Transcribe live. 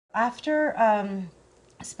After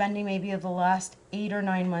spending maybe the last 8 or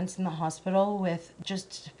 9 months in the hospital with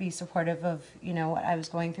just to be supportive of, what I was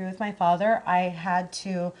going through with my father, I had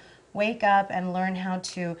to wake up and learn how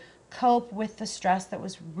to cope with the stress that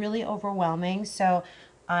was really overwhelming. So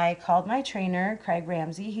I called my trainer, Craig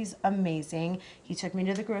Ramsey. He's amazing. He took me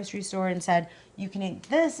to the grocery store and said, you can eat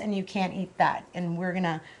this and you can't eat that. And we're going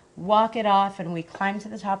to walk it off. And we climbed to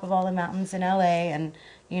the top of all the mountains in LA. And,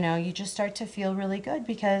 you just start to feel really good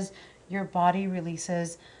because your body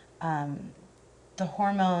releases the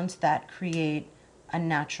hormones that create a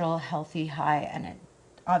natural, healthy high. And it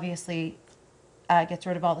obviously gets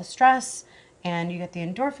rid of all the stress and you get the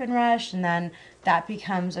endorphin rush, and then that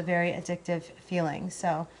becomes a very addictive feeling.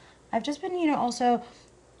 So I've just been, also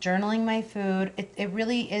journaling my food. It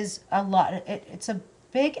really is a lot. It's a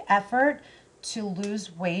big effort to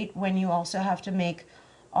lose weight when you also have to make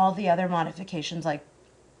all the other modifications, like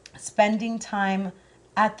spending time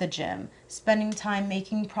at the gym, spending time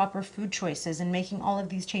making proper food choices and making all of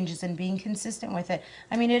these changes and being consistent with it.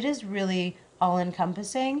 I mean, it is really all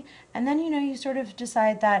encompassing. And then, you sort of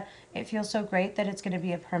decide that it feels so great that it's going to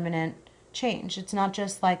be a permanent change. It's not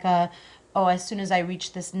just like oh, as soon as I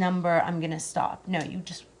reach this number, I'm going to stop. No, you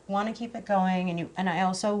just want to keep it going. And I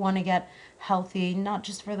also want to get healthy, not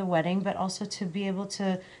just for the wedding, but also to be able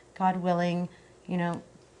to, God willing,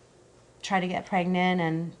 try to get pregnant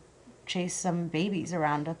and chase some babies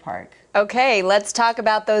around a park. Okay, let's talk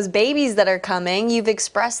about those babies that are coming. You've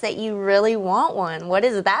expressed that you really want one. What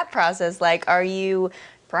is that process like? Are you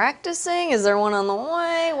practicing? Is there one on the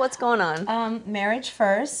way? What's going on? Marriage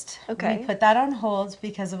first. Okay. We put that on hold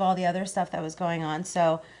because of all the other stuff that was going on.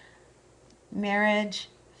 So marriage,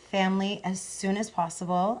 family as soon as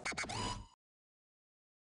possible.